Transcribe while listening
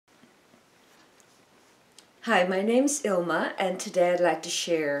Hi, my name's Ilma, and today I'd like to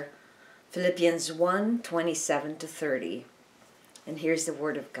share Philippians 1:27-30. And here's the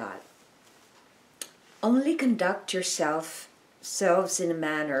Word of God. Only conduct yourselves in a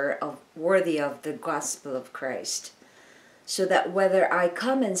manner worthy of the gospel of Christ, so that whether I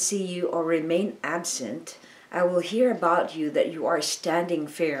come and see you or remain absent, I will hear about you that you are standing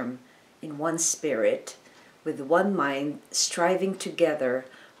firm in one spirit, with one mind, striving together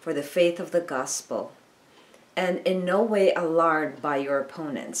for the faith of the gospel, and in no way alarmed by your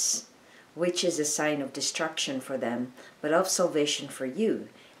opponents, which is a sign of destruction for them, but of salvation for you,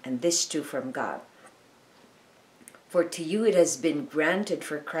 and this too from God. For to you it has been granted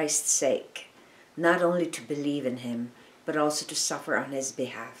for Christ's sake, not only to believe in him, but also to suffer on his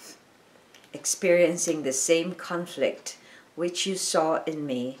behalf, experiencing the same conflict which you saw in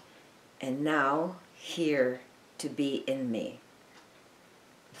me, and now hear to be in me.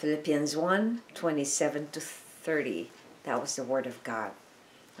 Philippians 1:27-30. That was the Word of God.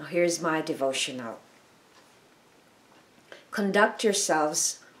 Now here's my devotional. Conduct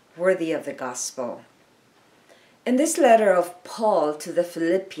yourselves worthy of the gospel. In this letter of Paul to the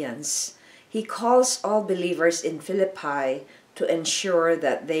Philippians, he calls all believers in Philippi to ensure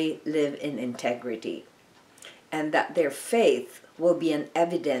that they live in integrity, and that their faith will be an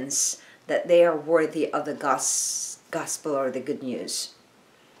evidence that they are worthy of the gospel or the good news.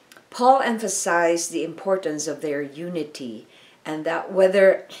 Paul emphasized the importance of their unity, and that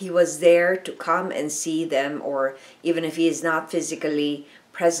whether he was there to come and see them, or even if he is not physically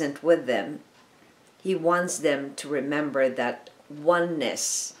present with them, he wants them to remember that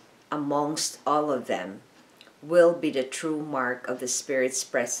oneness amongst all of them will be the true mark of the Spirit's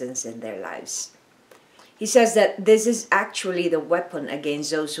presence in their lives. He says that this is actually the weapon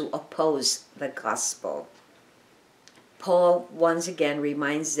against those who oppose the gospel. Paul once again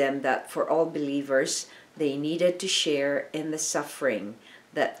reminds them that for all believers, they needed to share in the suffering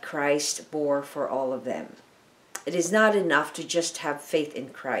that Christ bore for all of them. It is not enough to just have faith in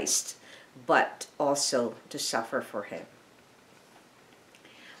Christ, but also to suffer for him.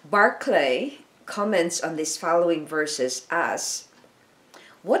 Barclay comments on these following verses as,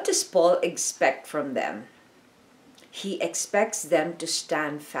 what does Paul expect from them? He expects them to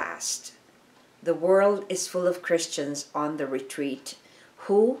stand fast. The world is full of Christians on the retreat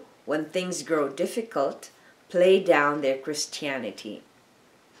who, when things grow difficult, play down their Christianity.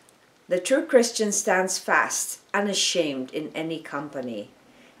 The true Christian stands fast, unashamed in any company.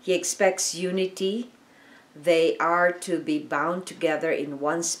 He expects unity. They are to be bound together in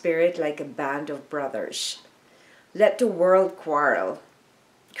one spirit like a band of brothers. Let the world quarrel.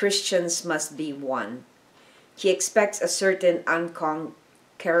 Christians must be one. He expects a certain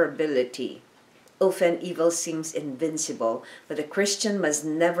unconquerability. Often evil seems invincible, but a Christian must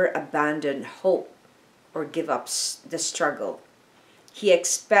never abandon hope or give up the struggle. He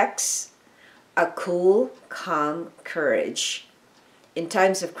expects a cool, calm courage. In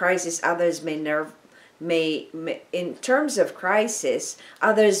times of crisis, others may be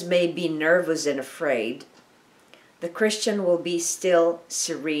nervous and afraid. The Christian will be still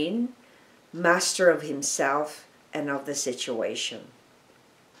serene, master of himself and of the situation.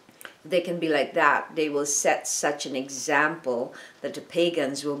 They can be like that. They will set such an example that the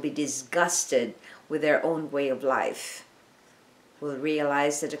pagans will be disgusted with their own way of life. Will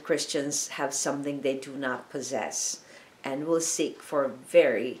realize that the Christians have something they do not possess, and will seek for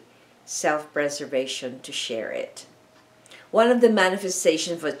very self-preservation to share it. One of the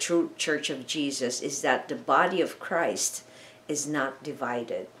manifestations of a true Church of Jesus is that the body of Christ is not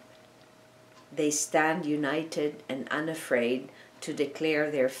divided. They stand united and unafraid to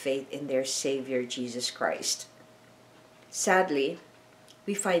declare their faith in their Savior, Jesus Christ. Sadly,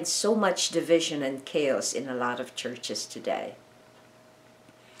 we find so much division and chaos in a lot of churches today.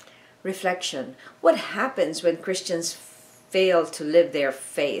 Reflection. What happens when Christians fail to live their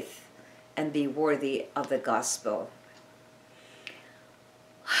faith and be worthy of the gospel?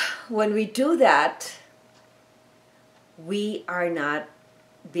 When we do that, we are not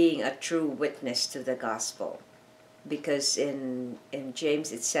being a true witness to the gospel. Because in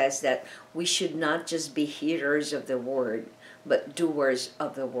James it says that we should not just be hearers of the word, but doers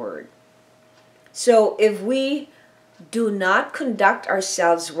of the word. So if we do not conduct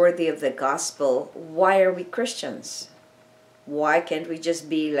ourselves worthy of the gospel, why are we Christians? Why can't we just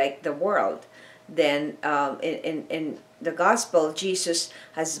be like the world? Then in the gospel, Jesus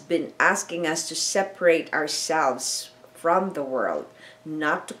has been asking us to separate ourselves from the world,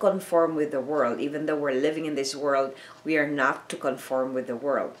 not to conform with the world. Even though we're living in this world, we are not to conform with the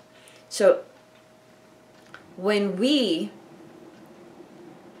world. So when we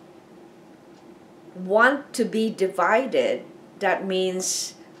want to be divided, that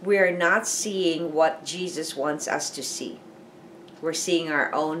means we're not seeing what Jesus wants us to see. We're seeing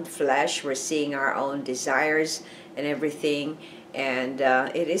our own flesh, we're seeing our own desires and everything. And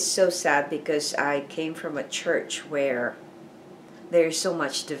it is so sad because I came from a church where there's so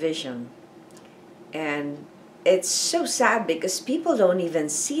much division. And it's so sad because people don't even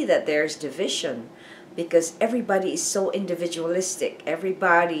see that there's division, because everybody is so individualistic.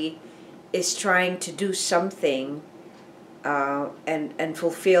 Everybody is trying to do something and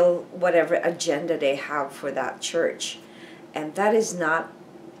fulfill whatever agenda they have for that church. And that is not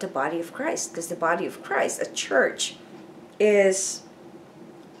the body of Christ, because the body of Christ, a church, is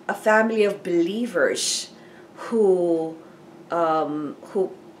a family of believers who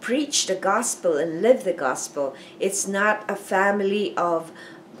preach the gospel and live the gospel. It's not a family of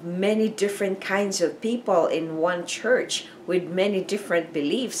many different kinds of people in one church with many different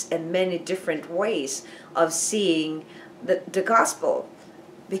beliefs and many different ways of seeing the gospel,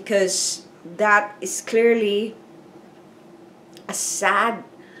 because that is clearly a sad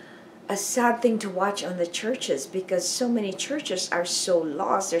thing to watch on the churches, because so many churches are so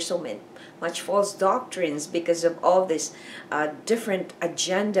lost. There's so much false doctrines because of all this different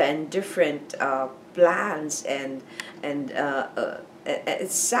agenda and different plans, and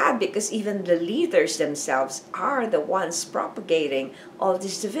it's sad because even the leaders themselves are the ones propagating all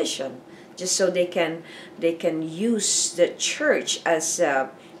this division, just so they can use the church as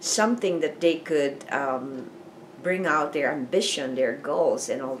something that they could bring out their ambition, their goals,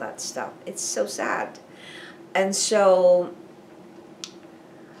 and all that stuff. It's so sad. And so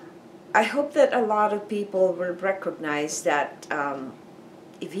I hope that a lot of people will recognize that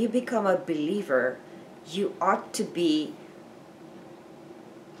if you become a believer, you ought to be,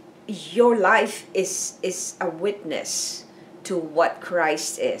 your life is a witness to what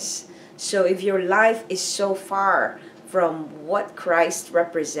Christ is. So if your life is so far from what Christ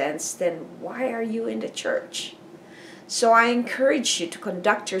represents, then why are you in the church? So I encourage you to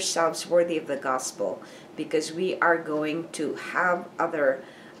conduct yourselves worthy of the gospel, because we are going to have other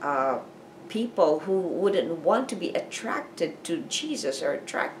people who wouldn't want to be attracted to Jesus or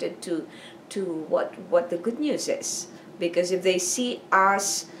attracted to what the good news is. Because if they see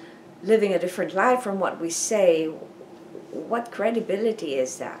us living a different life from what we say, what credibility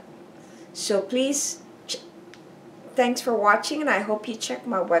is that? So please, thanks for watching, and I hope you check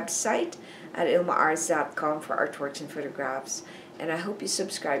my website at Ilma'S.com for artworks and photographs. And I hope you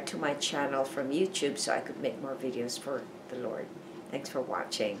subscribe to my channel from YouTube so I could make more videos for the Lord. Thanks for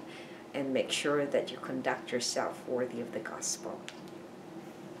watching, and make sure that you conduct yourself worthy of the gospel.